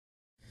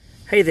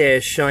Hey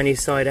there, Shiny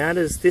Side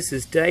Outers. This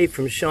is Dave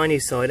from Shiny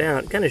Side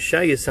Out. Going to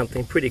show you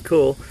something pretty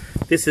cool.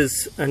 This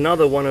is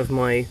another one of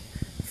my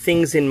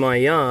things in my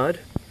yard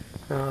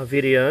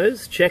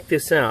videos. Check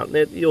this out.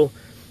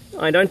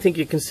 I don't think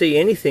you can see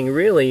anything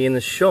really in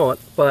the shot,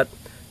 but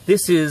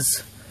this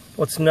is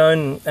what's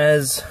known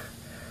as,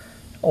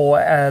 or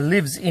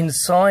lives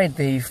inside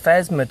the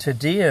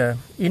Phasmatodea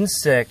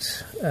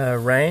insect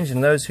range.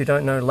 And those who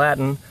don't know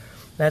Latin,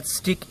 that's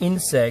stick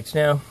insect.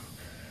 Now,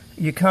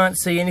 you can't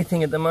see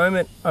anything at the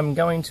moment. I'm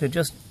going to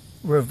just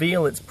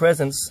reveal its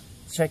presence.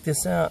 Check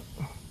this out.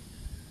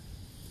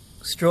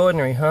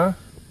 Extraordinary, huh?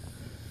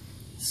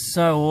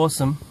 So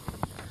awesome.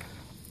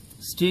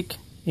 Stick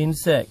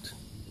insect.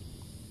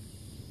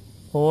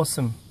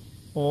 Awesome.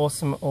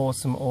 Awesome,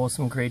 awesome,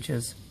 awesome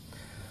creatures.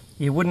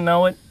 You wouldn't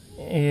know it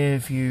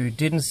if you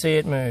didn't see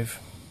it move.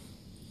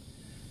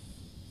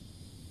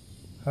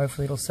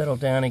 Hopefully it'll settle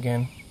down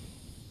again.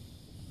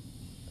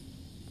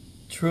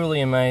 Truly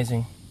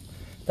amazing.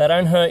 They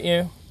don't hurt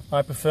you.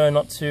 I prefer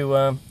not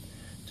to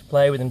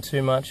play with them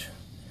too much.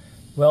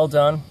 Well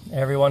done,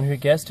 everyone who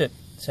guessed it.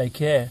 Take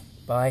care.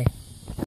 Bye.